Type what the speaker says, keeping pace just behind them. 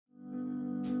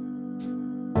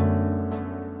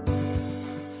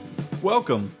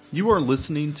Welcome. You are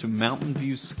listening to Mountain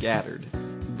View Scattered.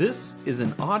 This is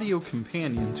an audio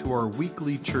companion to our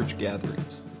weekly church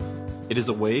gatherings. It is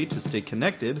a way to stay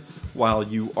connected while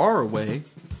you are away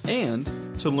and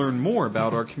to learn more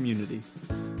about our community,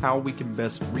 how we can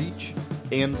best reach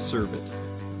and serve it.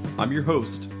 I'm your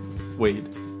host, Wade.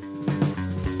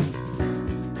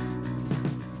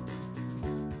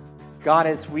 God,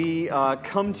 as we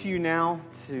come to you now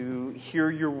to hear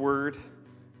your word,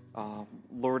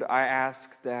 Lord, I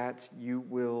ask that you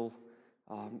will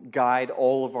guide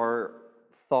all of our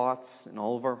thoughts and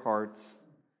all of our hearts,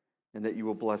 and that you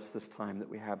will bless this time that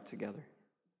we have together.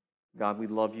 God, we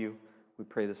love you. We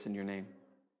pray this in your name.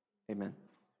 Amen.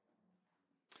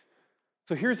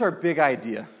 So here's our big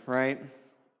idea, right?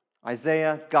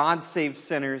 Isaiah, God saves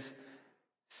sinners.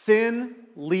 Sin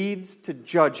leads to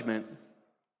judgment,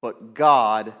 but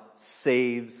God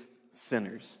saves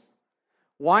sinners.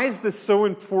 Why is this so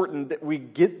important that we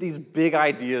get these big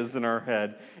ideas in our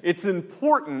head? It's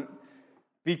important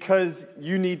because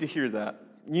you need to hear that.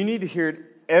 You need to hear it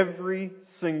every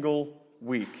single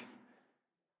week.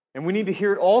 And we need to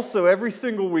hear it also every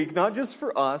single week, not just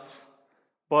for us,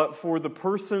 but for the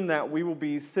person that we will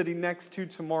be sitting next to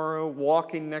tomorrow,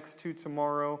 walking next to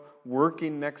tomorrow,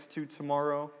 working next to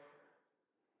tomorrow.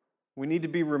 We need to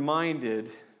be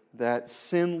reminded that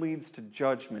sin leads to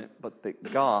judgment, but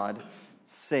that God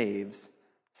saves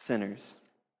sinners.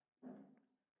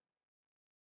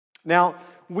 Now,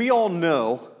 we all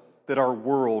know that our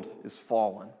world is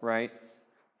fallen, right?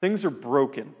 Things are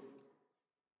broken,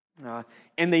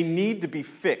 and they need to be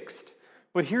fixed.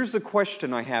 But here's the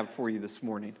question I have for you this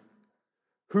morning.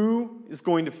 Who is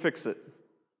going to fix it?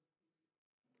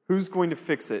 Who's going to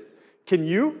fix it? Can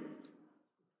you?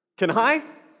 Can I?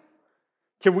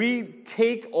 Can we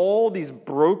take all these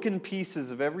broken pieces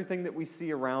of everything that we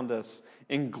see around us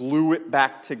and glue it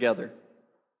back together?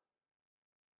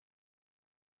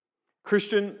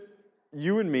 Christian,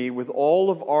 you and me, with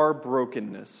all of our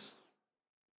brokenness,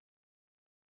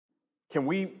 can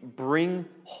we bring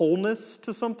wholeness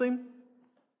to something?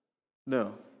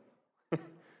 No.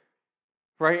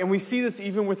 Right? And we see this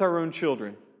even with our own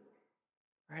children.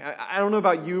 Right? I don't know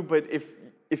about you, but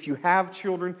if you have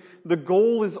children, the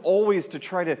goal is always to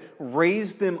try to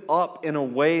raise them up in a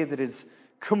way that is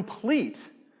complete.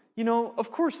 You know,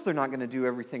 of course they're not going to do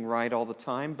everything right all the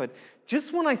time, but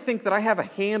just when I think that I have a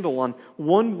handle on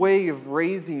one way of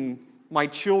raising my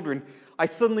children, I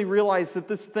suddenly realize that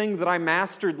this thing that I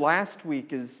mastered last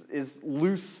week is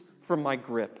loose from my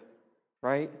grip,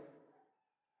 right?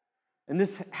 And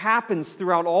this happens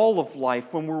throughout all of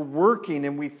life when we're working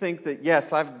and we think that,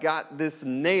 yes, I've got this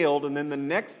nailed, and then the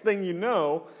next thing you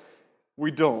know, we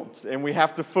don't. And we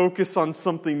have to focus on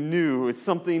something new. It's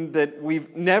something that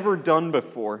we've never done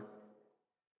before.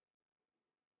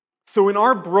 So in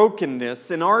our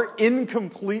brokenness, in our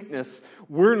incompleteness,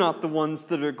 we're not the ones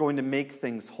that are going to make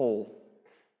things whole.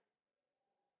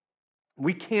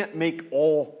 We can't make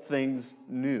all things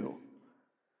new.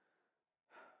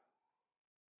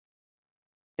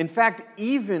 In fact,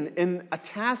 even in a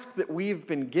task that we have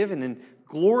been given in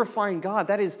glorifying God,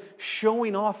 that is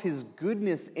showing off His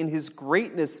goodness and His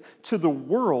greatness to the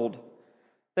world,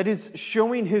 that is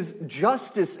showing His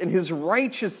justice and His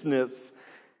righteousness,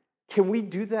 can we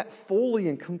do that fully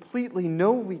and completely?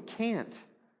 No, we can't.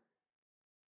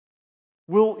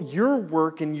 Will your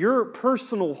work and your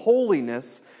personal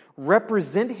holiness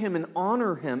represent Him and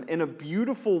honor Him in a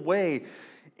beautiful way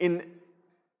in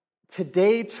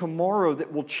today, tomorrow,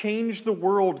 that will change the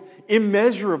world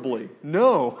immeasurably?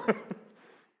 No.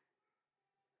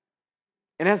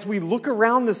 And as we look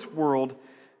around this world,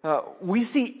 we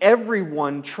see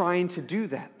everyone trying to do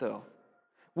that, though.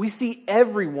 We see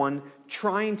everyone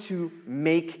trying to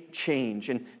make change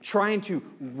and trying to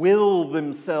will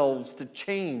themselves to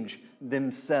change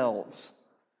themselves.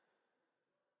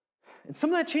 And some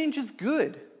of that change is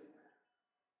good.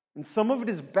 And some of it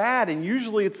is bad, and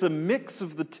usually it's a mix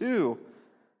of the two.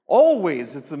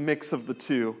 Always it's a mix of the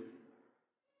two.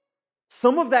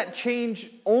 Some of that change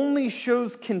only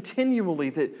shows continually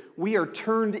that we are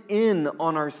turned in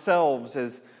on ourselves,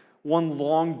 as one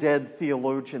long-dead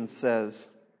theologian says.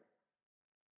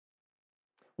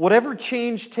 Whatever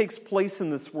change takes place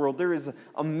in this world, there is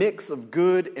a mix of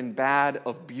good and bad,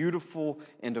 of beautiful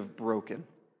and of broken.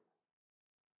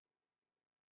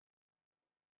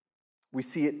 We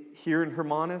see it here in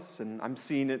Hermanus, and I'm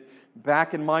seeing it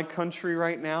back in my country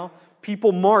right now.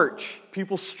 People march,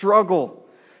 people struggle,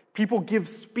 people give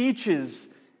speeches,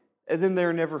 and then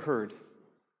they're never heard.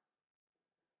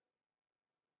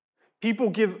 People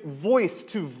give voice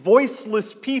to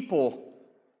voiceless people,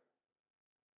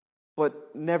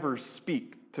 but never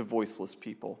speak to voiceless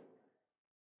people.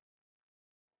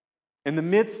 In the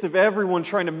midst of everyone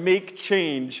trying to make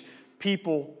change,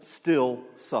 people still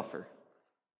suffer.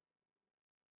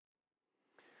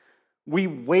 We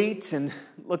wait, and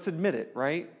let's admit it,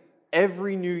 right?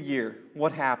 Every new year,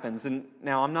 what happens? And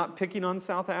now I'm not picking on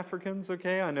South Africans,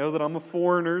 okay? I know that I'm a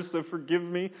foreigner, so forgive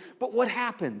me. But what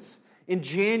happens? In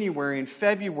January and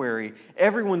February,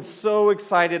 everyone's so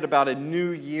excited about a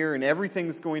new year and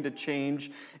everything's going to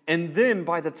change. And then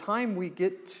by the time we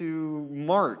get to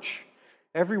March,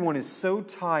 everyone is so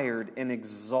tired and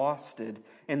exhausted,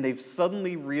 and they've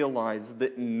suddenly realized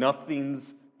that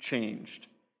nothing's changed,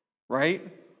 right?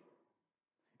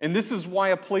 And this is why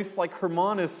a place like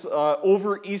Hermanus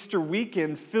over Easter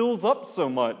weekend fills up so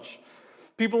much.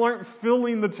 People aren't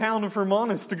filling the town of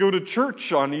Hermanus to go to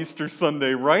church on Easter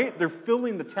Sunday, right? They're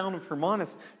filling the town of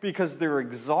Hermanus because they're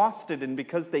exhausted, and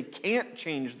because they can't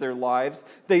change their lives,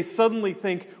 they suddenly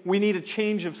think, we need a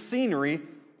change of scenery,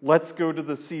 let's go to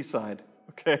the seaside,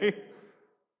 okay?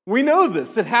 We know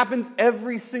this. It happens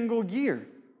every single year.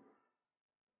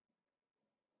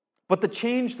 But the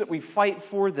change that we fight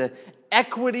for, the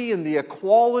equity and the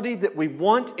equality that we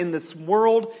want in this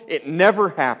world, it never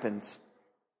happens.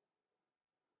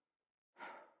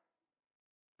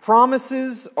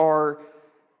 Promises are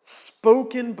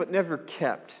spoken but never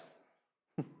kept.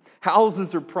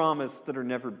 Houses are promised that are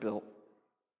never built.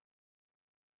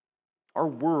 Our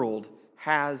world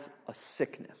has a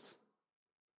sickness.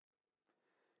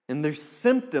 And there's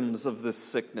symptoms of this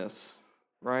sickness,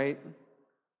 right?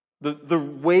 The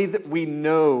way that we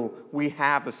know we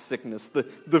have a sickness,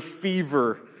 the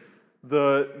fever,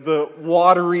 the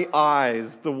watery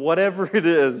eyes, the whatever it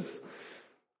is.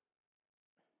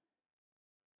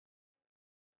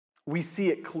 We see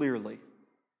it clearly.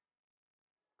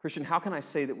 Christian, how can I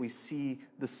say that we see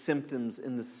the symptoms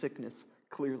in the sickness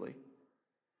clearly?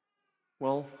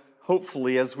 Well,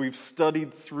 hopefully, as we've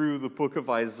studied through the book of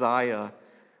Isaiah,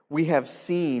 we have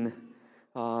seen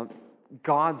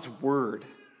God's word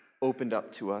opened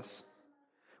up to us.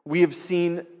 We have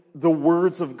seen the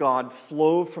words of God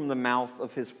flow from the mouth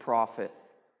of His prophet.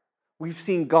 We've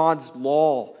seen God's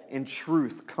law and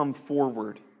truth come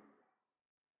forward.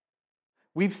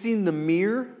 We've seen the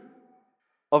mirror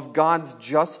of God's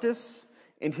justice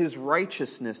and His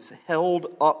righteousness held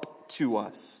up to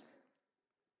us.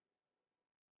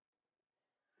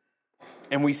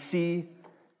 And we see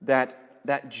that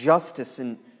justice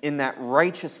and in that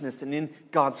righteousness and in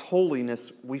God's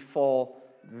holiness, we fall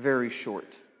very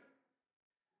short.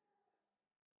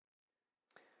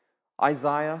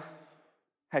 Isaiah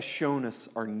has shown us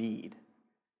our need.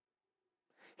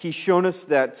 He's shown us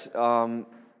that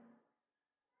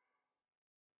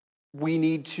we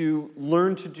need to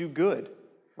learn to do good,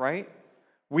 right?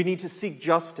 We need to seek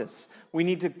justice. We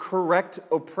need to correct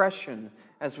oppression,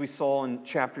 as we saw in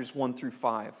chapters 1 through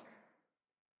 5.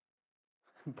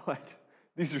 But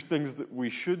these are things that we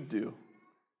should do.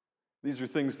 These are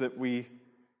things that we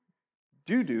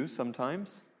do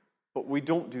sometimes, but we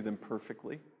don't do them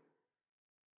perfectly.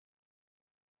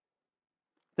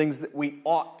 Things that we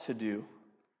ought to do,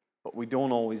 but we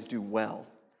don't always do well.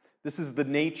 This is the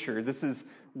nature. This is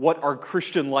what our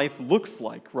Christian life looks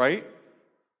like, right?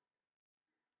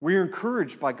 We're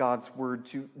encouraged by God's word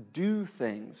to do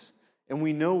things, and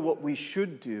we know what we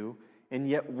should do, and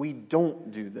yet we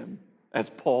don't do them, as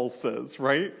Paul says,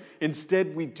 right?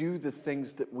 Instead, we do the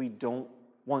things that we don't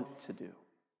want to do.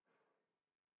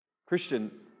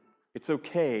 Christian, it's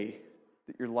okay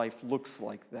that your life looks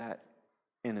like that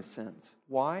in a sense.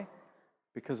 Why?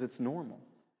 Because it's normal.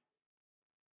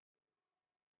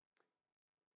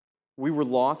 We were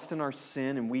lost in our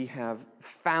sin, and we have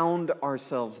found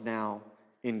ourselves now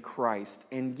in Christ.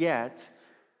 And yet,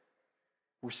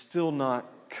 we're still not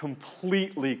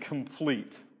completely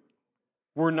complete.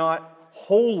 We're not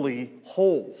wholly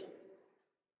whole.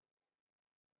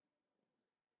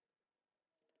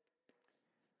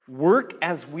 Work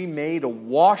as we may to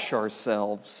wash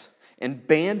ourselves and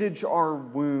bandage our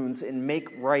wounds and make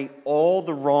right all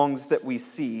the wrongs that we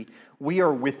see, we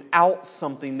are without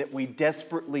something that we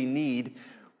desperately need.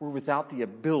 We're without the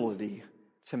ability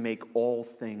to make all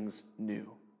things new.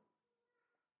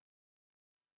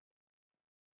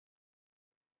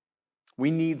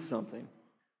 We need something.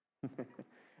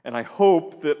 And I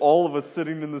hope that all of us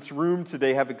sitting in this room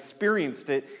today have experienced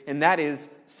it, and that is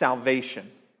salvation.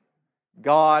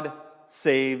 God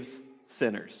saves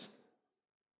sinners.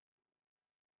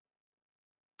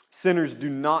 Sinners do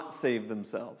not save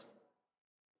themselves.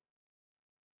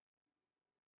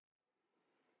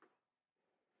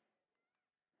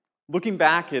 Looking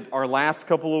back at our last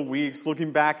couple of weeks,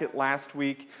 looking back at last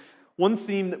week, one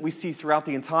theme that we see throughout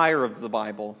the entire of the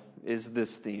Bible is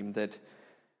this theme, that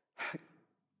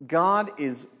God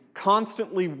is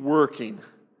constantly working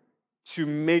to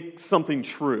make something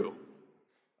true,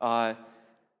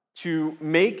 to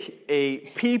make a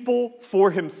people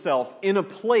for himself in a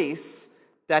place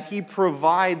that he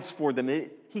provides for them,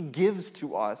 he gives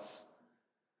to us,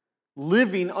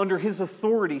 living under his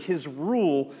authority, his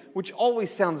rule, which always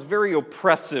sounds very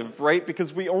oppressive, right?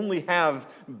 Because we only have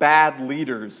bad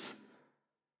leaders.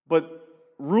 But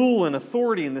rule and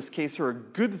authority in this case are a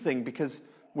good thing, because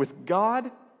with God,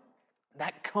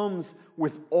 that comes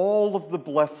with all of the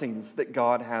blessings that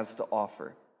God has to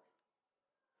offer.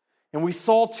 And we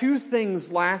saw two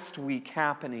things last week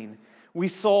happening. We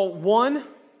saw, one,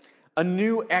 a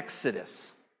new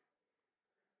exodus.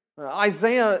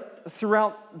 Isaiah,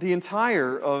 throughout the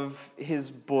entire of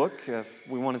his book, if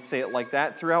we want to say it like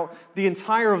that, throughout the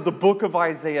entire of the book of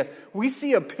Isaiah, we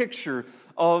see a picture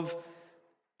of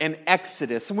an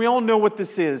exodus. And we all know what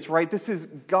this is, right? This is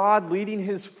God leading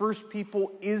his first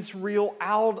people, Israel,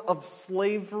 out of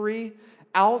slavery,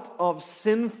 out of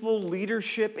sinful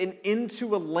leadership, and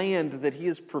into a land that he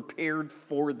has prepared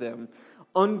for them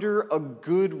under a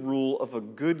good rule of a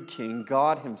good king,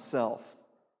 God himself.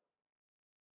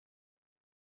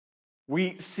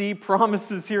 We see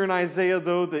promises here in Isaiah,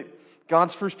 though, that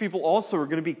God's first people also are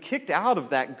going to be kicked out of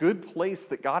that good place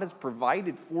that God has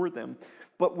provided for them,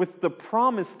 but with the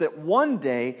promise that one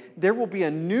day there will be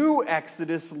a new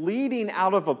exodus leading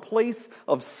out of a place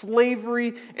of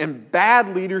slavery and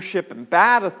bad leadership and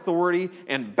bad authority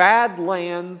and bad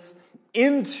lands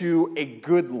into a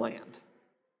good land.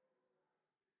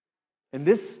 And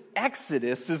this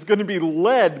exodus is going to be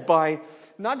led by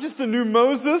not just a new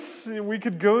Moses, we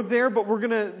could go there, but we're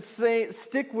going to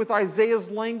stick with Isaiah's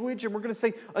language, and we're going to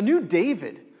say a new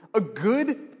David, a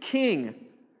good king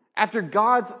after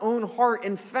God's own heart.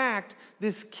 In fact,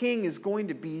 this king is going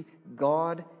to be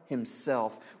God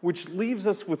himself, which leaves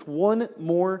us with one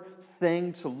more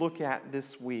thing to look at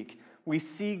this week. We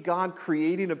see God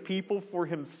creating a people for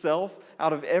himself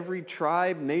out of every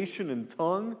tribe, nation, and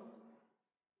tongue.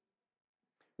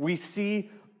 We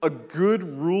see a good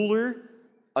ruler,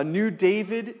 a new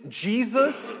David,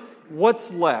 Jesus.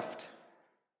 What's left?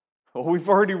 Well, we've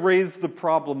already raised the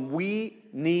problem. We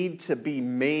need to be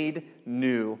made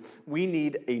new. We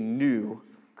need a new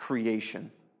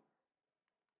creation.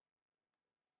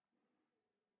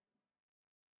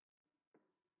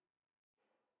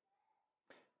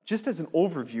 Just as an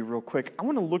overview real quick, I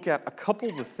want to look at a couple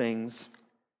of the things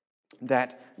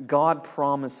that God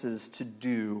promises to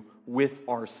do with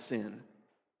our sin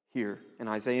here in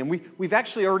Isaiah. And we've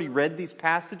actually already read these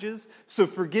passages, so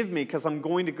forgive me because I'm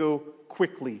going to go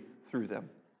quickly through them.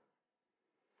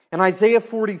 In Isaiah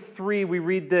 43, we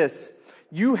read this: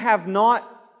 "You have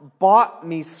not bought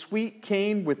me sweet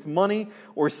cane with money,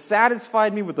 or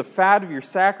satisfied me with the fat of your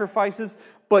sacrifices,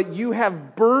 but you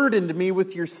have burdened me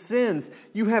with your sins.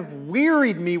 You have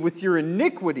wearied me with your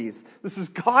iniquities." This is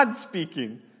God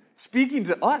speaking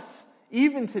to us.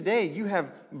 Even today, you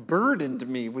have burdened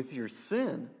me with your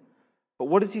sin. But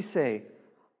what does he say?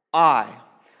 I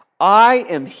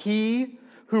am he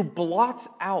who blots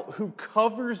out, who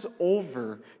covers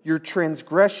over your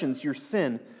transgressions, your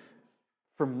sin.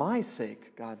 For my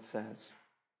sake, God says,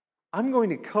 I'm going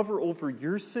to cover over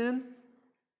your sin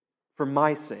for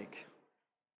my sake.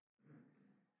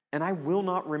 And I will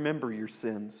not remember your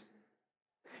sins.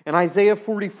 In Isaiah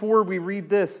 44, we read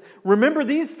this: "Remember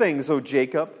these things, O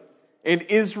Jacob and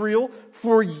Israel,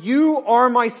 for you are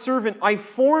my servant. I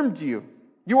formed you.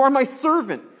 You are my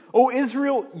servant. O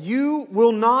Israel, you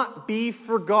will not be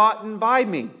forgotten by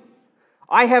me.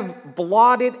 I have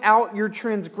blotted out your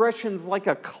transgressions like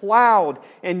a cloud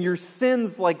and your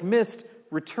sins like mist.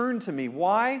 Return to me."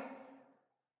 Why?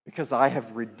 Because I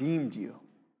have redeemed you.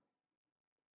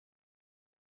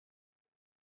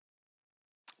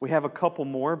 We have a couple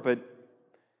more, but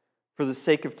for the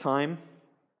sake of time,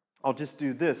 I'll just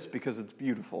do this because it's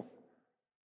beautiful.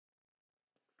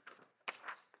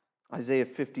 Isaiah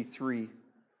 53.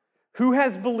 "Who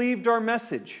has believed our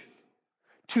message?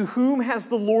 To whom has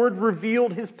the Lord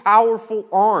revealed his powerful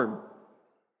arm?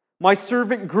 My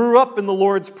servant grew up in the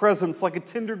Lord's presence like a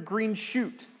tender green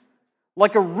shoot,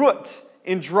 like a root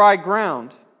in dry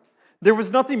ground. There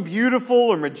was nothing beautiful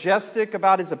or majestic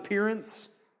about his appearance,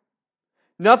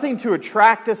 nothing to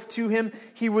attract us to him.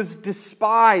 He was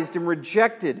despised and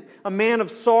rejected, a man of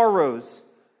sorrows.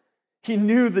 He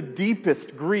knew the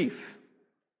deepest grief.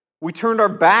 We turned our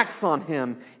backs on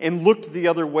him and looked the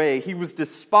other way. He was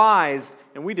despised,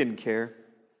 and we didn't care.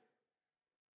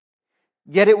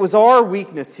 Yet it was our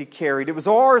weakness he carried. It was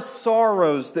our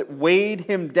sorrows that weighed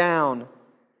him down.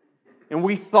 And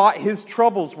we thought his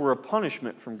troubles were a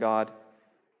punishment from God.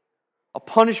 a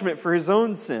punishment for his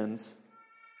own sins.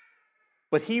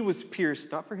 But he was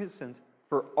pierced, not for his sins,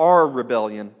 for our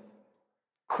rebellion,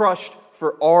 crushed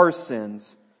for our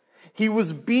sins. He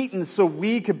was beaten so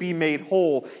we could be made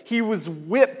whole. He was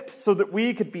whipped so that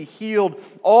we could be healed.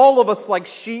 All of us, like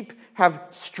sheep, have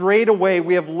strayed away.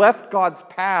 We have left God's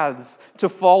paths to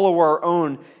follow our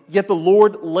own. Yet the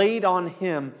Lord laid on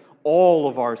him all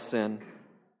of our sin.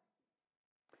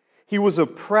 He was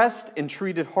oppressed and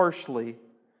treated harshly,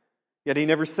 yet he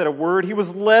never said a word. He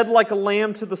was led like a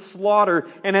lamb to the slaughter,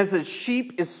 and as a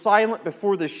sheep is silent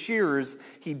before the shearers,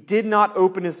 he did not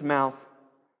open his mouth.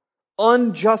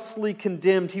 Unjustly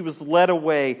condemned, he was led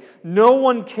away. No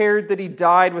one cared that he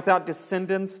died without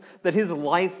descendants, that his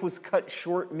life was cut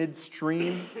short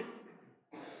midstream.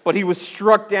 But he was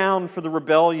struck down for the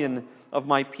rebellion of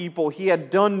my people. He had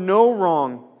done no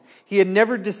wrong. He had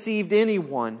never deceived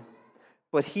anyone.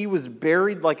 But he was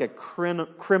buried like a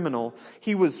criminal.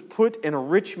 He was put in a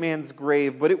rich man's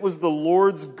grave, but it was the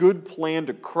Lord's good plan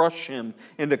to crush him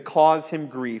and to cause him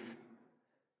grief.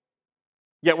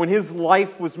 Yet when his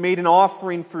life was made an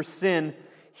offering for sin,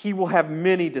 he will have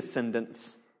many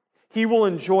descendants. He will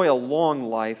enjoy a long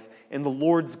life, and the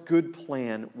Lord's good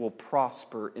plan will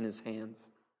prosper in his hands.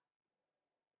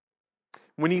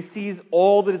 When he sees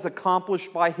all that is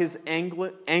accomplished by his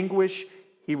anguish,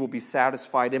 he will be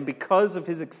satisfied. And because of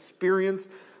his experience,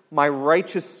 my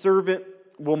righteous servant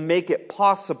will make it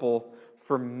possible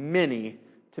for many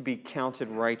to be counted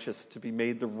righteous, to be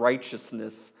made the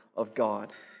righteousness of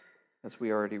God, as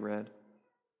we already read.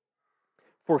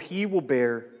 For he will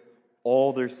bear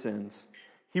all their sins.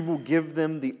 He will give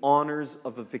them the honors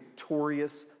of a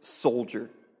victorious soldier.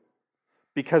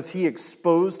 Because he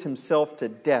exposed himself to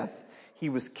death, he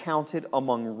was counted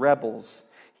among rebels.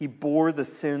 He bore the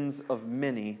sins of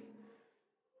many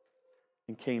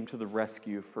and came to the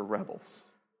rescue for rebels.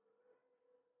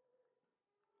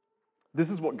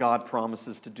 This is what God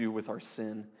promises to do with our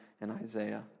sin in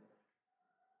Isaiah.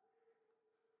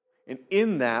 And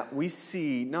in that, we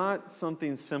see not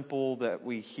something simple that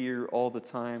we hear all the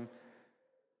time,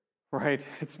 right?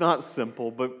 It's not simple,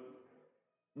 but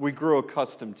we grow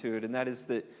accustomed to it, and that is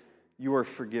that you are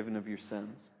forgiven of your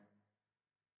sins.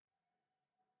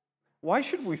 Why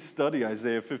should we study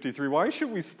Isaiah 53? Why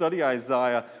should we study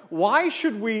Isaiah? Why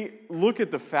should we look at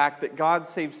the fact that God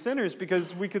saves sinners?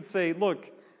 Because we could say, look,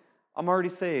 I'm already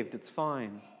saved, it's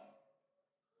fine.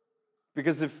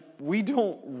 Because if we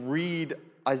don't read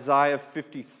Isaiah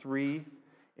 53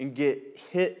 and get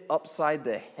hit upside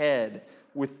the head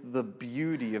with the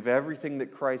beauty of everything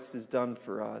that Christ has done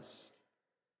for us,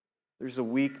 there's a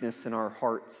weakness in our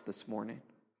hearts this morning.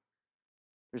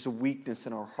 There's a weakness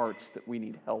in our hearts that we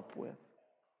need help with.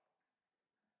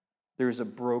 There's a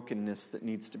brokenness that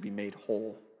needs to be made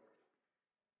whole.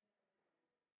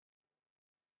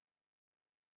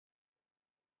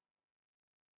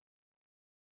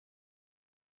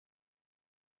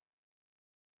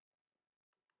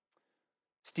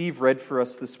 Steve read for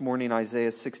us this morning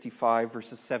Isaiah 65,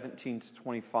 verses 17 to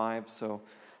 25, so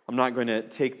I'm not going to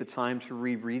take the time to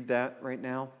reread that right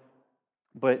now.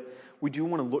 But we do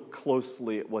want to look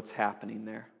closely at what's happening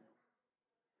there.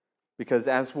 Because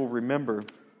as we'll remember,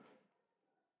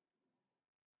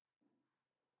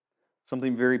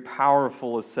 something very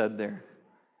powerful is said there.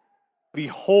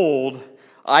 Behold,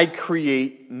 I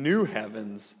create new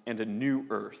heavens and a new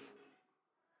earth.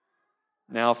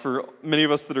 Now, for many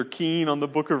of us that are keen on the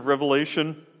book of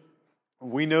Revelation,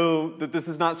 we know that this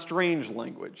is not strange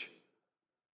language.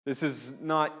 This is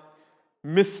not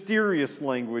mysterious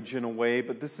language in a way,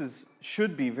 but this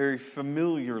should be very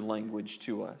familiar language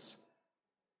to us.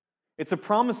 It's a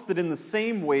promise that in the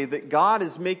same way that God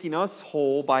is making us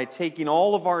whole by taking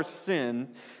all of our sin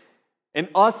and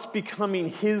us becoming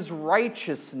His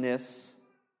righteousness,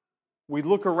 we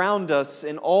look around us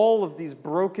and all of these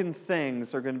broken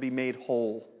things are going to be made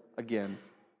whole again.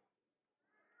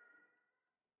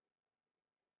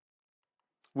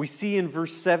 We see in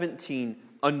verse 17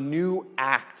 a new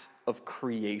act of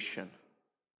creation.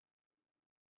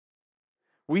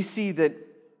 We see that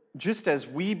just as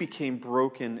we became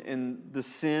broken in the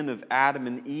sin of Adam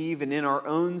and Eve and in our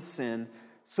own sin,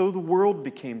 so the world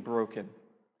became broken.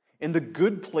 And the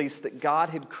good place that God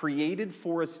had created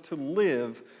for us to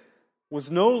live was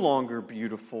no longer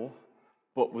beautiful,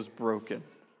 but was broken.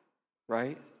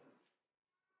 Right?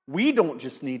 We don't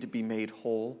just need to be made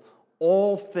whole.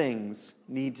 All things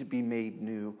need to be made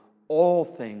new. All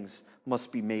things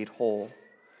must be made whole.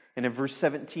 And in verse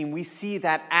 17, we see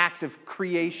that act of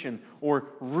creation, or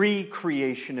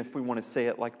recreation, if we want to say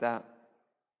it like that.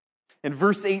 In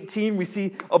verse 18, we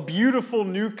see a beautiful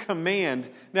new command.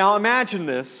 Now imagine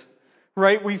this.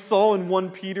 right? We saw in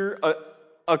 1 Peter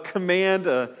a command,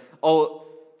 a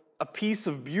piece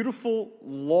of beautiful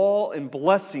law and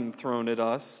blessing thrown at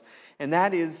us, and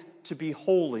that is to be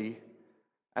holy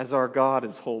as our God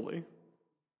is holy.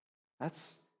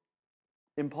 That's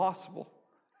impossible.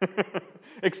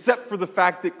 Except for the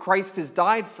fact that Christ has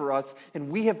died for us and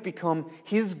we have become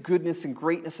His goodness and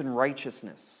greatness and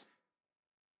righteousness.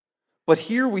 But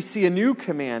here we see a new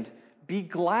command: be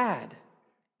glad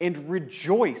and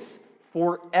rejoice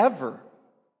forever.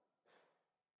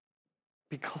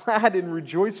 Be glad and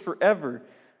rejoice forever.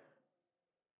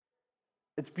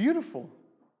 It's beautiful.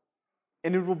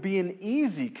 And it will be an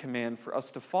easy command for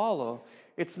us to follow.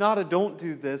 It's not a don't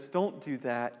do this, don't do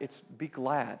that. It's be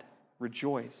glad,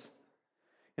 rejoice.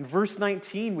 In verse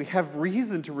 19, we have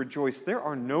reason to rejoice. There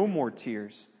are no more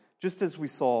tears, just as we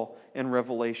saw in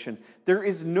Revelation. There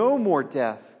is no more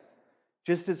death,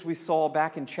 just as we saw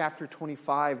back in chapter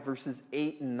 25, verses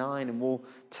 8 and 9. And we'll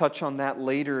touch on that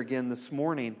later again this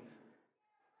morning.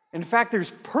 In fact,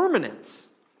 there's permanence.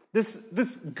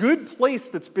 This good place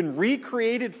that's been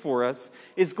recreated for us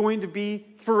is going to be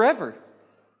forever.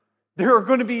 There are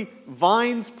going to be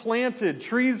vines planted,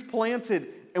 trees planted,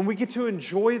 and we get to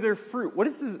enjoy their fruit. What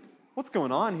is this? What's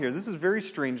going on here? This is very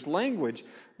strange language.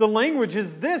 The language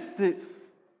is this, that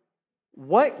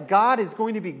what God is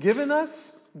going to be giving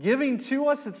to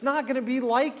us, it's not going to be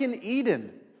like in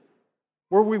Eden,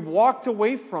 where we walked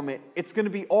away from it. It's going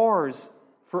to be ours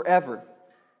forever,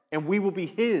 and we will be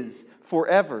His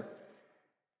forever.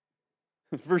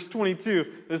 Verse 22,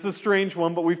 this is a strange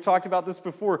one, but we've talked about this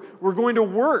before. We're going to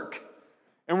work,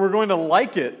 and we're going to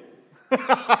like it.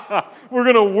 We're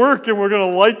going to work, and we're going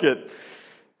to like it.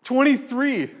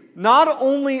 23, not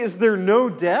only is there no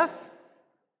death,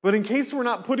 but in case we're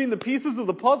not putting the pieces of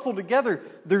the puzzle together,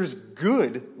 there's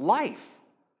good life.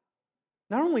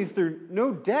 Not only is there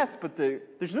no death, but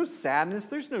there's no sadness,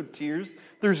 there's no tears,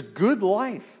 there's good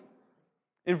life.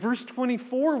 In verse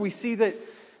 24, we see that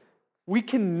we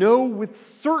can know with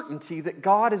certainty that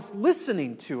God is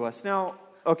listening to us. Now,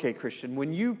 okay, Christian,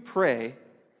 when you pray,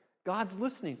 God's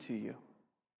listening to you.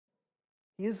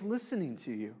 He is listening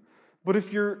to you. But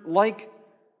if you're like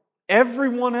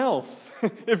everyone else,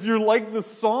 if you're like the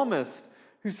psalmist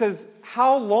who says,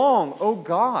 "How long, O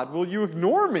God, will you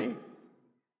ignore me?"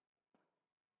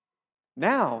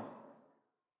 Now,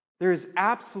 there is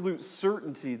absolute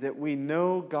certainty that we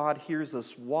know God hears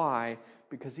us. Why?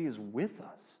 Because He is with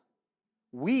us.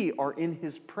 We are in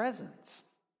His presence.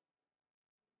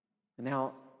 And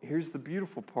now, here's the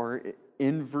beautiful part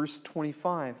in verse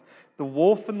 25. The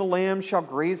wolf and the lamb shall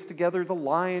graze together, the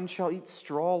lion shall eat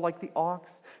straw like the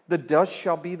ox, the dust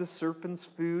shall be the serpent's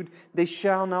food. They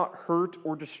shall not hurt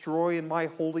or destroy in my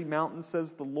holy mountain,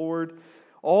 says the Lord.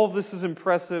 All of this is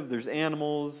impressive. There's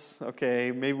animals.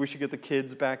 Okay, maybe we should get the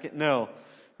kids back in. No.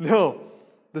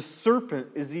 The serpent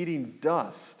is eating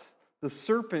dust. The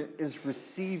serpent is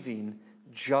receiving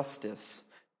justice,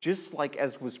 just like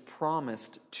as was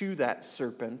promised to that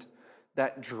serpent,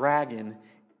 that dragon,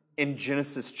 in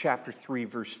Genesis chapter 3,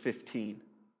 verse 15.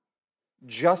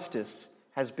 Justice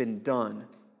has been done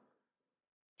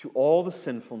to all the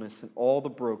sinfulness and all the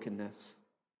brokenness,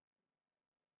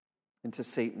 and to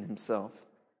Satan himself.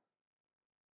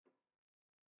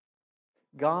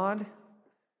 God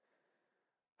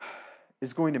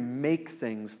is going to make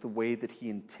things the way that He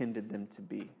intended them to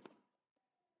be.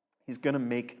 He's going to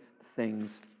make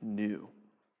things new.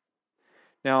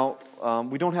 Now,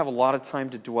 we don't have a lot of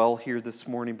time to dwell here this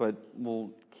morning, but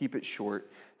we'll keep it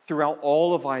short. Throughout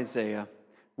all of Isaiah,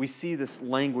 we see this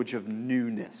language of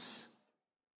newness,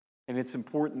 and it's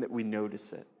important that we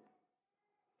notice it.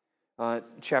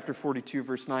 Chapter 42,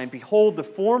 verse 9, "Behold, the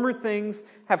former things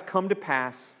have come to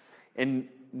pass, and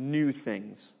new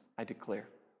things I declare."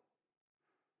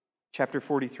 Chapter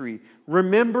 43,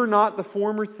 "Remember not the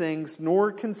former things,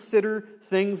 nor consider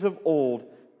things of old.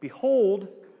 Behold,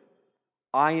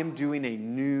 I am doing a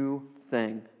new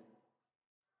thing.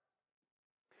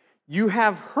 You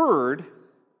have heard,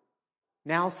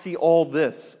 now see all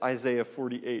this," Isaiah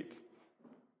 48.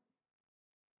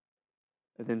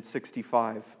 And then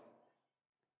 65,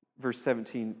 verse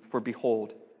 17, "For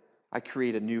behold, I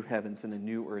create a new heavens and a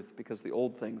new earth, because the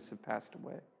old things have passed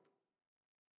away."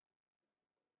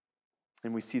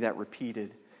 And we see that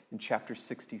repeated in chapter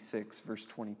 66, verse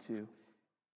 22.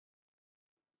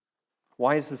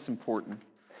 Why is this important?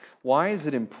 Why is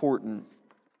it important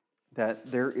that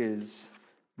there is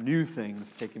new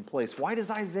things taking place? Why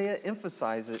does Isaiah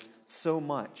emphasize it so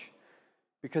much?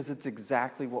 Because it's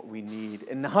exactly what we need.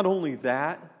 And not only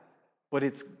that, but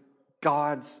it's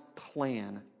God's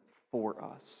plan for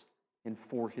us and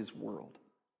for His world.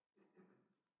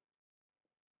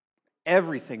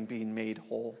 everything being made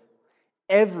whole,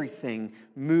 everything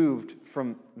moved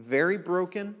from very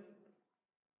broken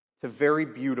to very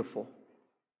beautiful,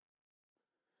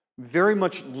 very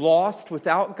much lost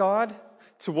without God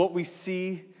to what we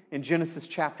see in Genesis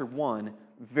chapter 1,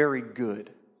 very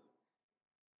good.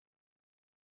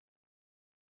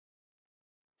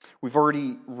 We've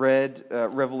already read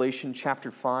Revelation chapter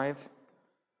 5,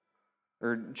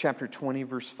 or chapter 20,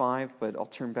 verse 5, but I'll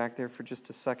turn back there for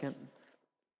just a second.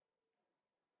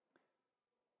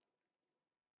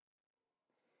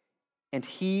 And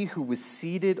he who was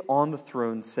seated on the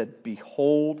throne said,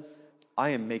 "Behold, I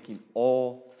am making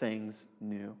all things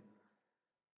new."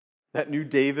 That new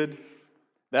David,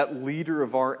 that leader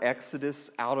of our exodus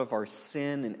out of our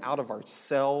sin and out of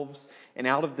ourselves and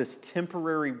out of this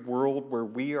temporary world where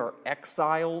we are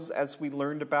exiles, as we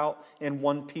learned about in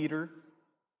 1 Peter,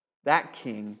 that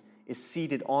king is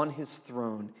seated on his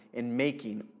throne and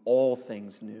making all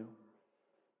things new.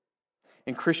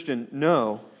 And Christian,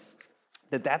 know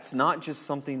that that's not just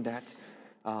something that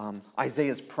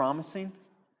Isaiah is promising.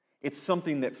 It's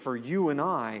something that for you and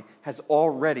I has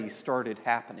already started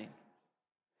happening.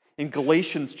 In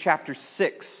Galatians chapter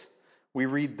 6, we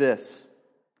read this,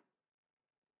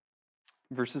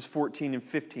 verses 14 and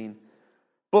 15.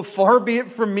 "But far be it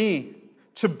from me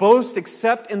to boast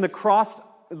except in the cross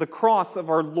of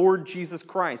our Lord Jesus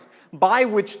Christ, by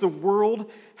which the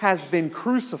world has been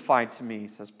crucified to me,"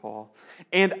 says Paul,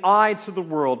 "and I to the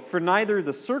world. For neither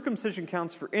the circumcision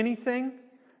counts for anything,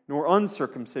 nor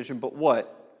uncircumcision, but"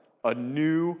 what? "A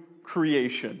new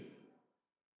creation."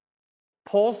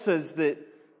 Paul says that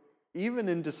even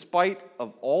in despite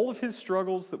of all of his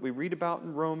struggles that we read about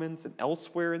in Romans and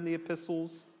elsewhere in the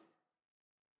epistles,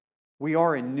 we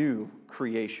are a new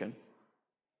creation.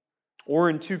 Or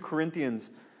in 2 Corinthians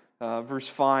verse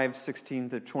 5, 16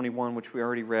 to 21, which we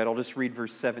already read. I'll just read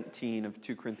verse 17 of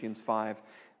 2 Corinthians 5.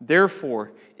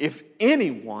 "Therefore, if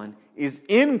anyone is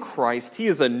in Christ, he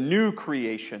is a new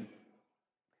creation."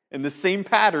 In the same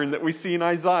pattern that we see in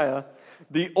Isaiah,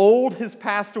 "The old has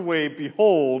passed away,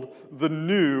 behold, the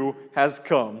new has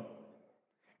come."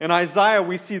 In Isaiah,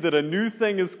 we see that a new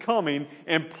thing is coming,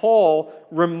 and Paul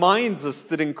reminds us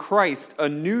that in Christ, a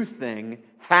new thing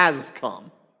has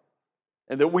come,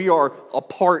 and that we are a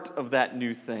part of that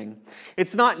new thing.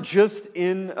 It's not just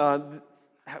in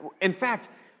fact,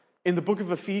 in the book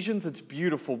of Ephesians, it's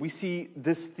beautiful. We see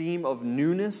this theme of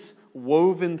newness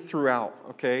woven throughout,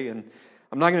 okay? And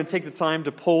I'm not going to take the time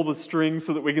to pull the strings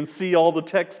so that we can see all the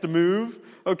text move,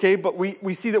 okay? But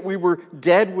we see that we were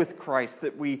dead with Christ,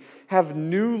 that we have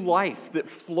new life that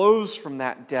flows from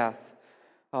that death,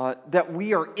 that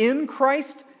we are in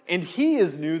Christ and He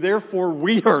is new, therefore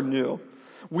we are new.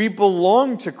 We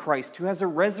belong to Christ, who has a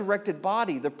resurrected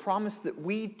body, the promise that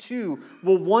we too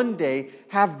will one day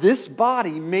have this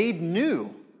body made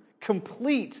new,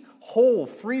 complete, whole,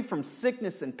 free from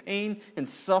sickness and pain and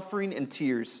suffering and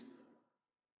tears.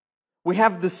 We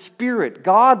have the Spirit,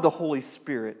 God the Holy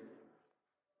Spirit.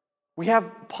 We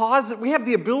have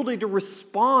the ability to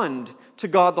respond to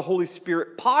God the Holy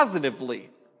Spirit positively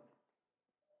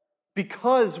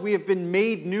because we have been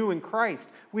made new in Christ.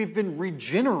 We've been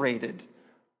regenerated.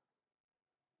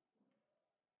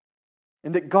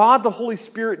 And that God the Holy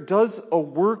Spirit does a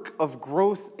work of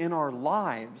growth in our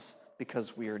lives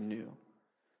because we are new.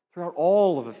 Throughout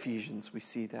all of Ephesians, we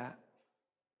see that.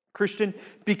 Christian,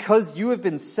 because you have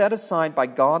been set aside by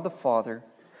God the Father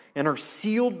and are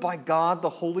sealed by God the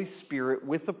Holy Spirit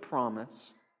with a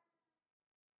promise,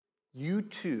 you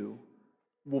too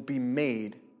will be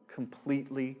made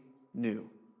completely new.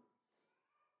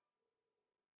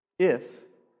 If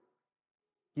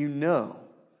you know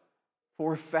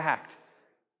for a fact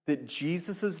that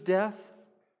Jesus' death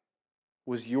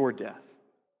was your death.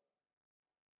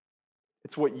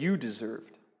 It's what you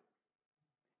deserved.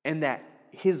 And that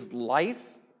His life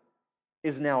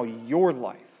is now your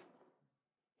life.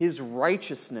 His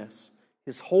righteousness,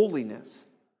 His holiness.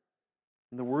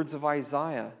 In the words of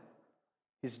Isaiah,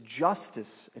 His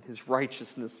justice and His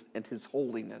righteousness and His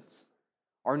holiness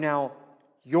are now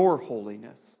your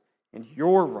holiness and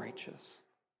your righteousness.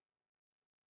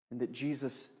 And that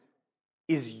Jesus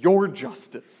is your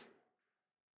justice.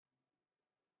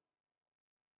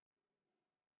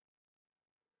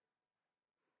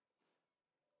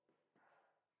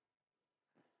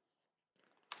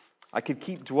 I could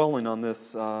keep dwelling on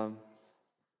this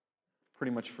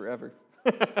pretty much forever.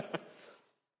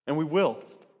 And we will.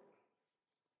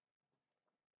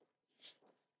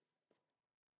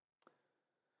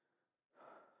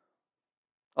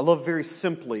 I love very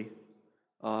simply,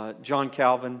 John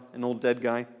Calvin, an old dead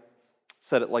guy,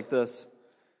 said it like this.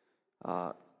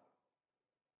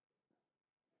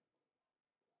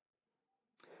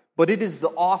 But it is the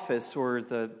office or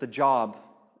the job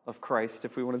of Christ,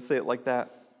 if we want to say it like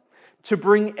that, to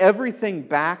bring everything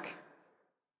back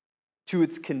to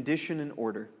its condition and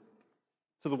order,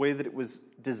 to the way that it was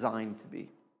designed to be.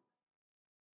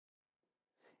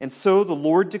 And so the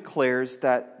Lord declares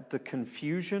that the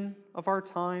confusion of our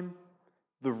time,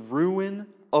 the ruin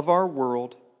of our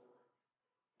world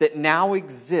that now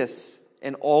exists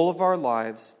in all of our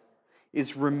lives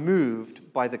is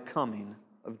removed by the coming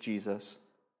of Jesus.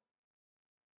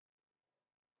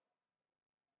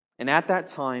 And at that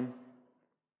time,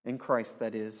 in Christ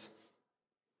that is,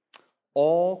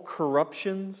 all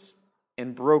corruptions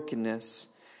and brokenness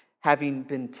having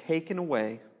been taken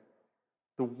away,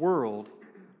 the world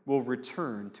will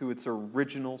return to its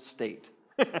original state.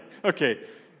 Okay,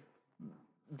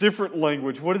 different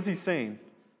language. What is he saying?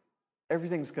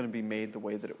 Everything's going to be made the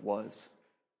way that it was.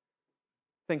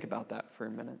 Think about that for a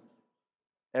minute.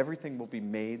 Everything will be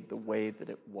made the way that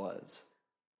it was.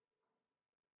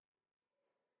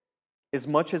 As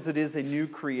much as it is a new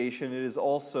creation, it is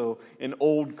also an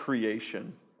old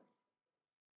creation.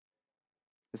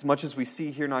 As much as we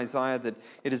see here in Isaiah that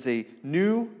it is a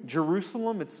new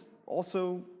Jerusalem, it's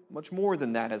also much more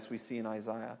than that as we see in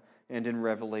Isaiah and in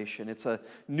Revelation. It's a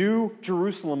new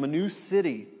Jerusalem, a new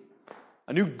city,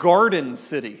 a new garden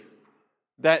city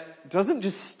that doesn't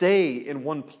just stay in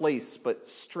one place but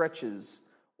stretches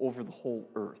over the whole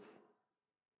earth.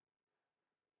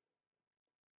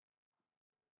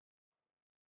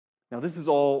 Now, this is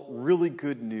all really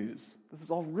good news. This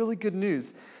is all really good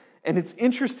news. And it's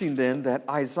interesting then that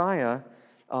Isaiah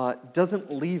doesn't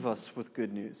leave us with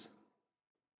good news.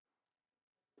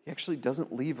 He actually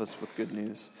doesn't leave us with good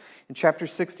news. In chapter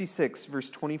 66, verse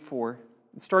 24,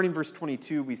 starting verse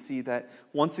 22, we see that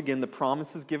once again the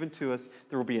promise is given to us.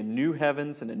 There will be a new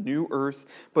heavens and a new earth.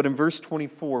 But in verse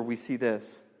 24, we see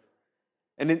this.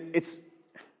 And it's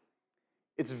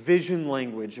vision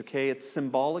language, okay? It's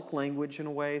symbolic language in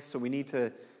a way, so we need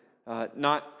to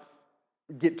not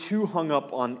get too hung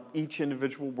up on each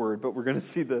individual word, but we're going to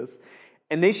see this.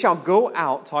 And they shall go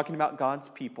out, talking about God's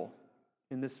people,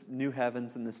 in this new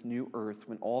heavens and this new earth,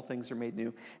 when all things are made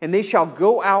new. And they shall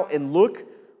go out and look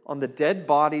on the dead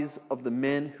bodies of the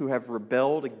men who have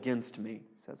rebelled against me,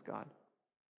 says God.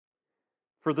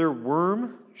 For their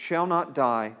worm shall not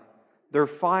die, their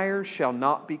fire shall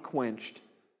not be quenched,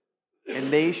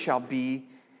 and they shall be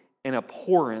an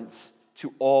abhorrence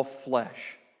to all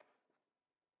flesh.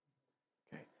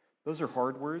 Okay, those are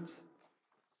hard words.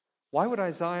 Why would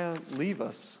Isaiah leave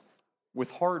us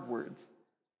with hard words?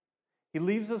 He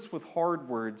leaves us with hard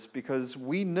words because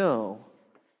we know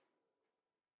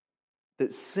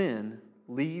that sin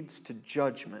leads to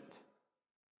judgment.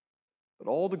 But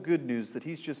all the good news that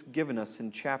he's just given us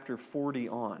in chapter 40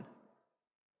 on,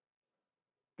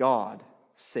 God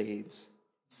saves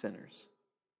sinners.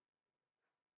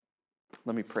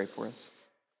 Let me pray for us.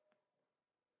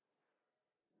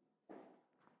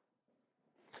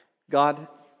 God,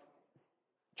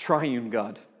 triune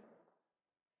God,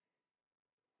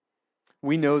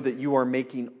 we know that you are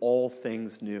making all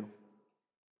things new.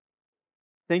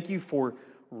 Thank you for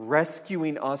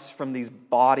rescuing us from these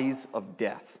bodies of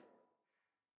death.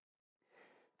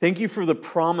 Thank you for the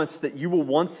promise that you will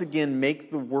once again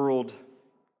make the world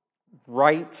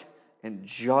right and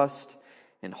just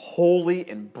and holy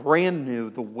and brand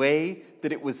new the way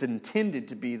that it was intended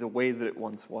to be, the way that it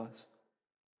once was.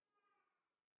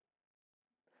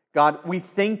 God, we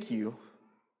thank you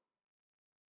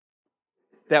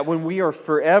that when we are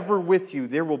forever with you,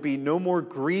 there will be no more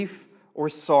grief or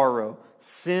sorrow,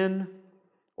 sin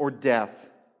or death,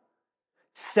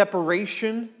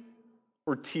 separation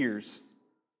or tears,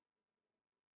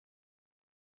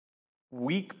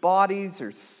 weak bodies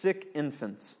or sick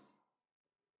infants.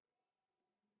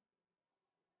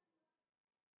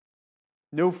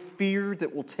 No fear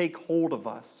that will take hold of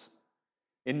us,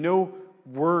 and no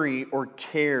worry or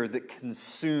care that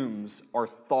consumes our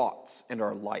thoughts and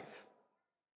our life.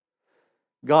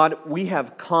 God, we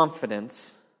have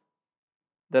confidence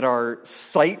that our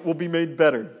sight will be made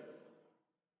better,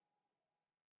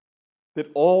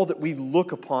 that all that we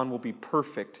look upon will be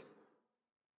perfect,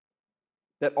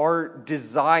 that our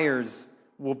desires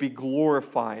will be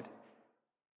glorified,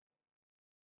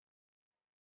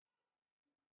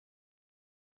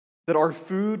 that our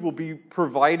food will be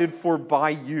provided for by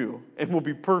you and will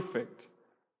be perfect,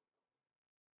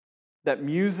 that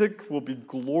music will be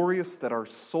glorious, that our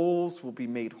souls will be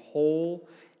made whole,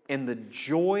 and the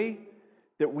joy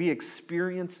that we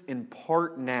experience in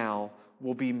part now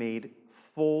will be made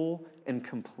full and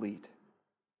complete.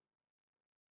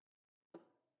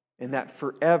 And that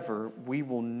forever we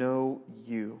will know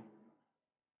you.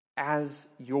 as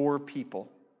your people.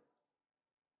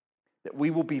 That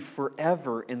we will be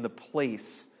forever in the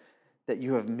place that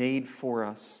you have made for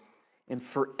us. And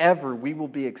forever we will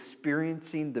be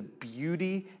experiencing the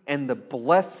beauty and the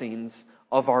blessings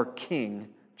of our King,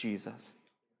 Jesus.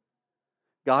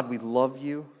 God, we love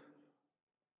you.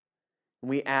 And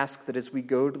we ask that as we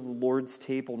go to the Lord's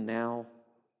table now,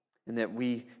 and that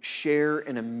we share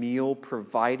in a meal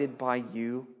provided by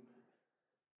you,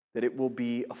 that it will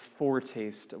be a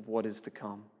foretaste of what is to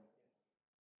come.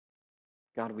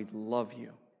 God, we love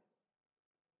you.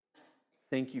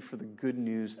 Thank you for the good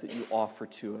news that you offer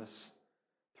to us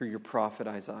through your prophet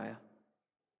Isaiah.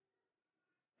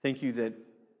 Thank you that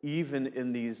even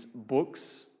in these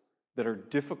books that are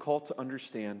difficult to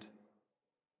understand,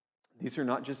 these are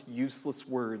not just useless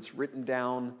words written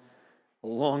down a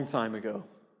long time ago,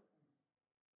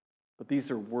 but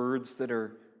these are words that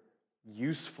are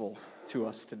useful to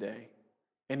us today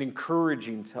and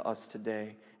encouraging to us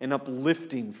today and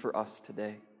uplifting for us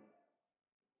today.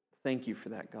 Thank you for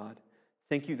that, God.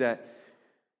 Thank you that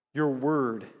your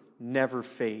word never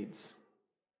fades,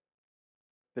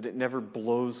 that it never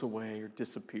blows away or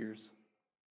disappears,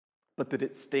 but that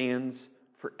it stands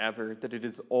forever, that it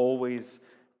is always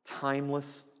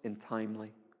timeless and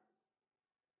timely.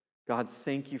 God,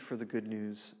 thank you for the good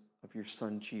news of your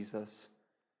Son, Jesus.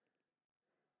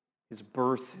 His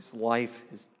birth, his life,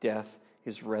 his death,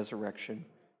 his resurrection,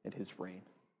 and his reign.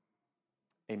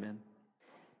 Amen.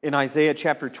 In Isaiah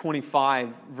chapter 25,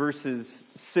 verses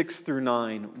 6 through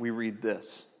 9, we read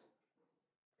this.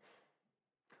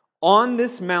 On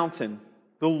this mountain,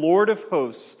 the Lord of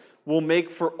hosts will make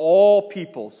for all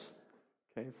peoples.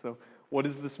 Okay, so what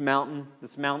is this mountain?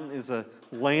 This mountain is a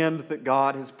land that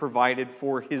God has provided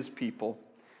for his people.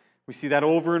 We see that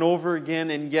over and over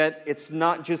again, and yet it's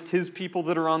not just his people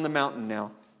that are on the mountain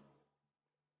now.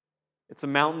 It's a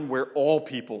mountain where all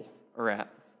people are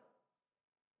at.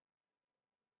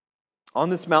 On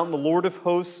this mountain, the Lord of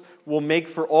hosts will make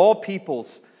for all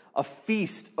peoples a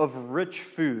feast of rich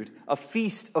food, a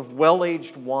feast of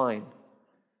well-aged wine,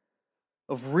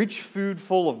 of rich food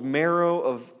full of marrow,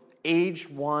 of aged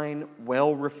wine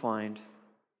well refined.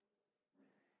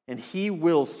 And he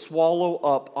will swallow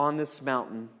up on this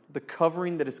mountain the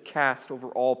covering that is cast over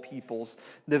all peoples,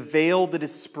 the veil that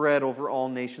is spread over all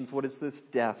nations. What is this?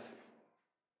 Death.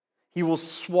 He will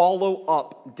swallow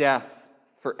up death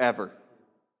forever.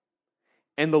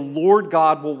 And the Lord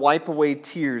God will wipe away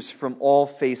tears from all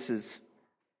faces.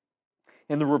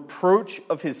 And the reproach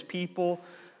of his people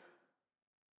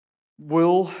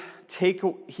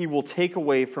he will take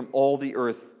away from all the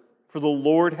earth. For the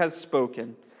Lord has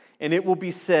spoken. And it will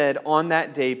be said on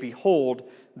that day, behold,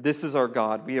 this is our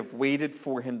God. We have waited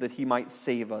for him that he might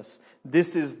save us.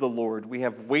 This is the Lord. We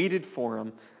have waited for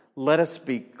him. Let us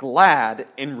be glad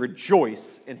and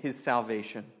rejoice in his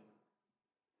salvation.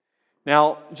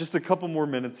 Now, just a couple more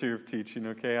minutes here of teaching,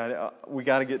 okay? We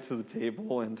got to get to the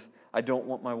table, and I don't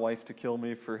want my wife to kill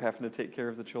me for having to take care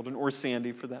of the children, or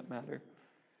Sandy for that matter.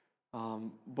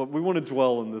 But we want to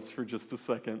dwell on this for just a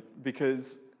second,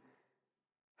 because,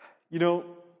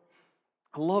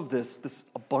 I love this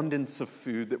abundance of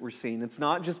food that we're seeing. It's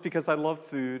not just because I love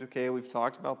food, okay? We've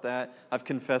talked about that. I've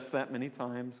confessed that many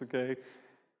times, okay?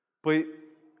 But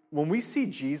when we see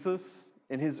Jesus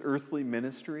in his earthly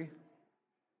ministry,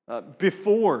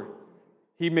 before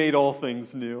he made all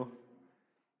things new,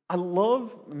 I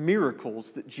love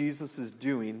miracles that Jesus is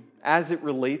doing as it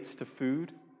relates to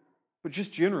food, but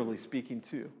just generally speaking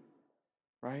too,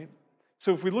 right?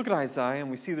 So if we look at Isaiah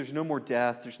and we see there's no more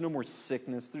death, there's no more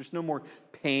sickness, there's no more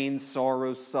pain,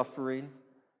 sorrow, suffering,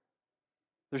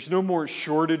 there's no more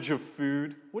shortage of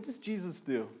food, what does Jesus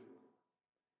do?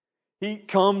 He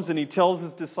comes and he tells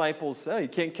his disciples, hey, you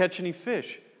can't catch any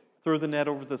fish. Throw the net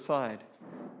over the side.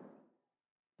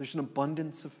 There's an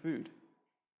abundance of food.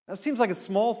 That seems like a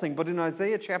small thing, but in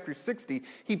Isaiah chapter 60,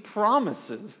 he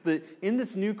promises that in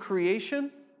this new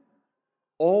creation,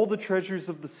 all the treasures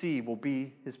of the sea will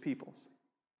be his people's.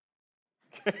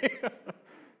 Okay?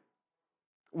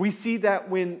 We see that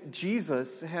when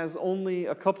Jesus has only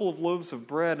a couple of loaves of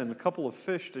bread and a couple of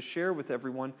fish to share with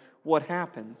everyone, what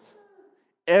happens?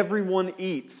 Everyone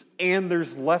eats, and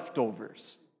there's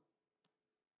leftovers.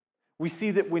 We see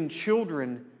that when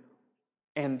children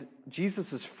and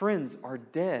Jesus' friends are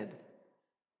dead,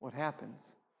 what happens?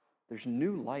 There's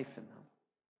new life in them.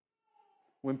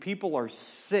 When people are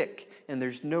sick and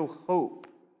there's no hope,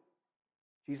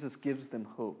 Jesus gives them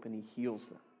hope and he heals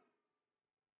them.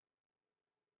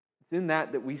 It's in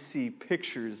that we see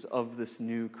pictures of this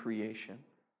new creation.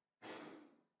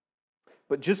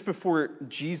 But just before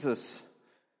Jesus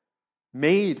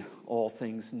made all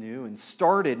things new and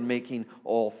started making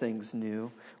all things new.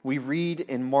 We read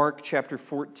in Mark chapter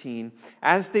 14,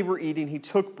 as they were eating, he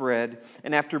took bread,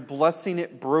 and after blessing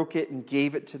it, broke it and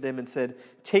gave it to them and said,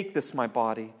 "Take this, my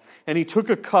body." And he took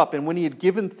a cup, and when he had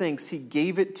given thanks, he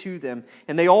gave it to them,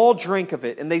 and they all drank of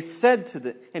it. And he said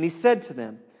to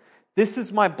them, "This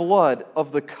is my blood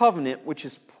of the covenant, which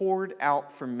is poured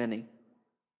out for many.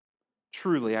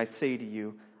 Truly, I say to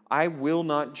you, I will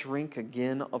not drink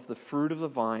again of the fruit of the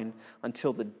vine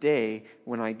until the day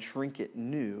when I drink it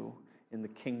new in the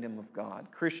kingdom of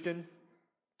God." Christian,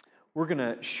 we're going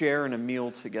to share in a meal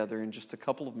together in just a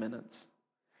couple of minutes.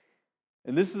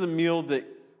 And this is a meal that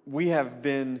we have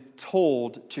been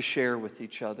told to share with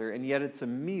each other, and yet it's a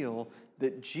meal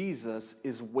that Jesus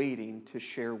is waiting to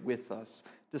share with us,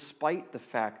 despite the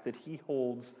fact that he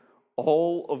holds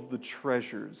all of the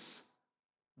treasures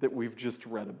that we've just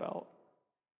read about.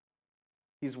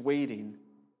 He's waiting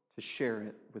to share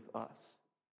it with us.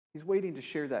 He's waiting to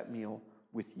share that meal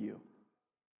with you.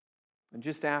 And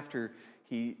just after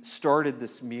he started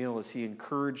this meal, as he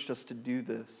encouraged us to do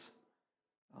this,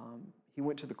 he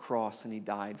went to the cross and he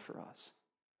died for us.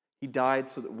 He died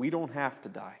so that we don't have to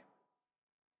die.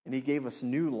 And he gave us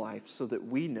new life so that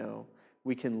we know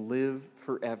we can live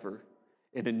forever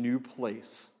in a new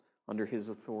place under his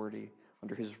authority,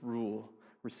 under his rule,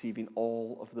 receiving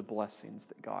all of the blessings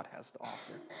that God has to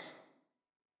offer.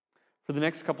 For the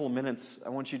next couple of minutes, I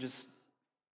want you to just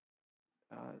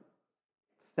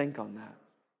think on that.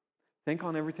 Think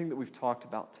on everything that we've talked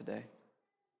about today.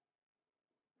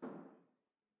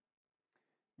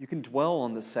 You can dwell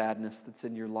on the sadness that's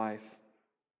in your life,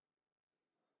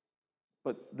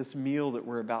 but this meal that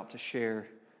we're about to share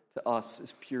to us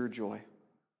is pure joy.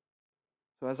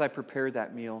 So as I prepare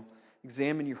that meal,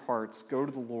 examine your hearts. Go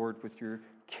to the Lord with your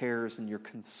cares and your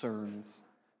concerns,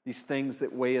 these things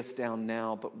that weigh us down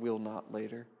now but will not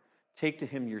later. Take to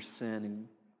him your sin. And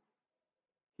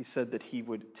he said that he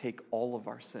would take all of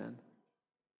our sin.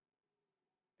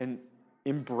 And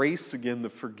embrace again the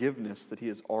forgiveness that he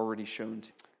has already shown to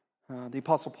you. The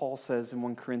Apostle Paul says in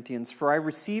 1 Corinthians, "For I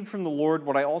received from the Lord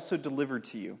what I also delivered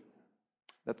to you,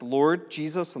 that the Lord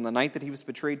Jesus, on the night that he was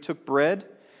betrayed, took bread,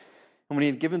 and when he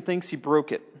had given thanks, he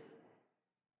broke it.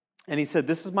 And he said,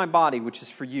 'This is my body, which is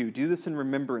for you. Do this in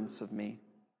remembrance of me.'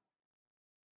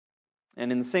 And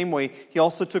in the same way, he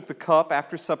also took the cup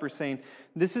after supper, saying,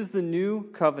 'This is the new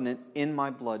covenant in my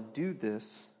blood. Do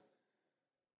this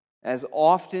as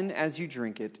often as you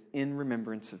drink it in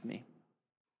remembrance of me.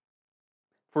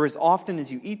 For as often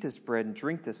as you eat this bread and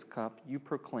drink this cup, you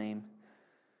proclaim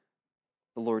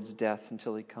the Lord's death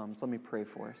until he comes.'" Let me pray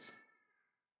for us.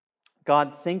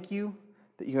 God, thank you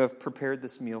that you have prepared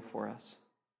this meal for us.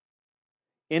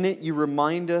 In it, you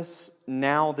remind us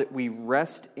now that we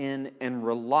rest in and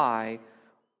rely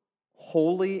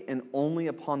wholly and only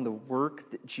upon the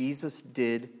work that Jesus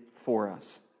did for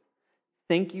us.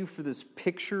 Thank you for this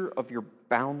picture of your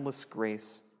boundless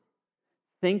grace.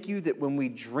 Thank you that when we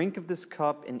drink of this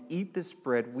cup and eat this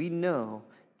bread, we know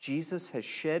Jesus has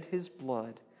shed his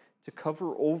blood to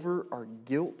cover over our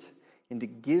guilt and to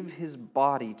give his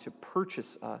body to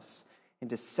purchase us and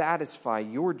to satisfy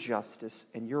your justice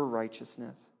and your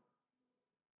righteousness.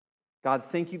 God,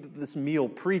 thank you that this meal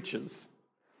preaches.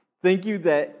 Thank you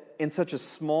that in such a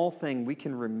small thing we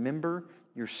can remember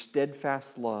your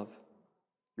steadfast love,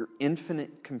 your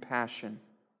infinite compassion,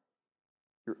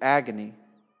 your agony,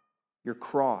 your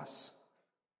cross,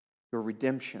 your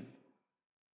redemption.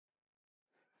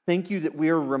 Thank you that we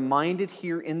are reminded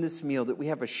here in this meal that we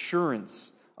have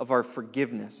assurance of our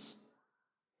forgiveness.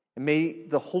 And may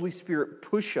the Holy Spirit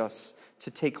push us to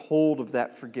take hold of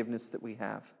that forgiveness that we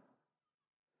have.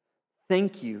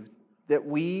 Thank you that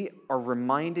we are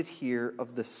reminded here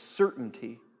of the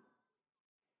certainty,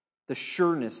 the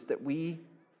sureness that we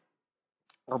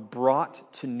are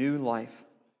brought to new life.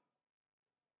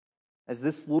 As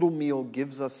this little meal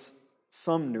gives us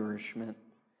some nourishment,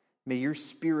 may your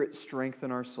Spirit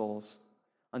strengthen our souls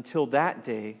until that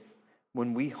day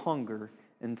when we hunger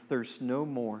and thirst no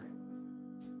more,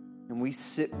 and we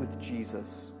sit with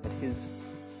Jesus at his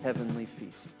heavenly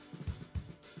feast.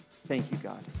 Thank you,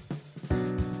 God.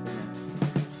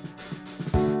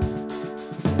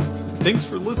 Thanks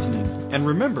for listening, and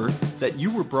remember that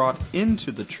you were brought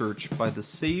into the church by the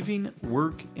saving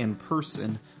work and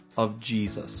person of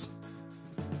Jesus.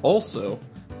 Also,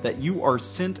 that you are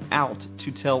sent out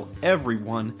to tell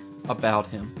everyone about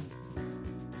him.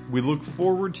 We look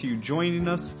forward to you joining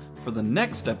us for the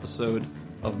next episode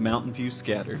of Mountain View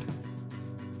Scattered.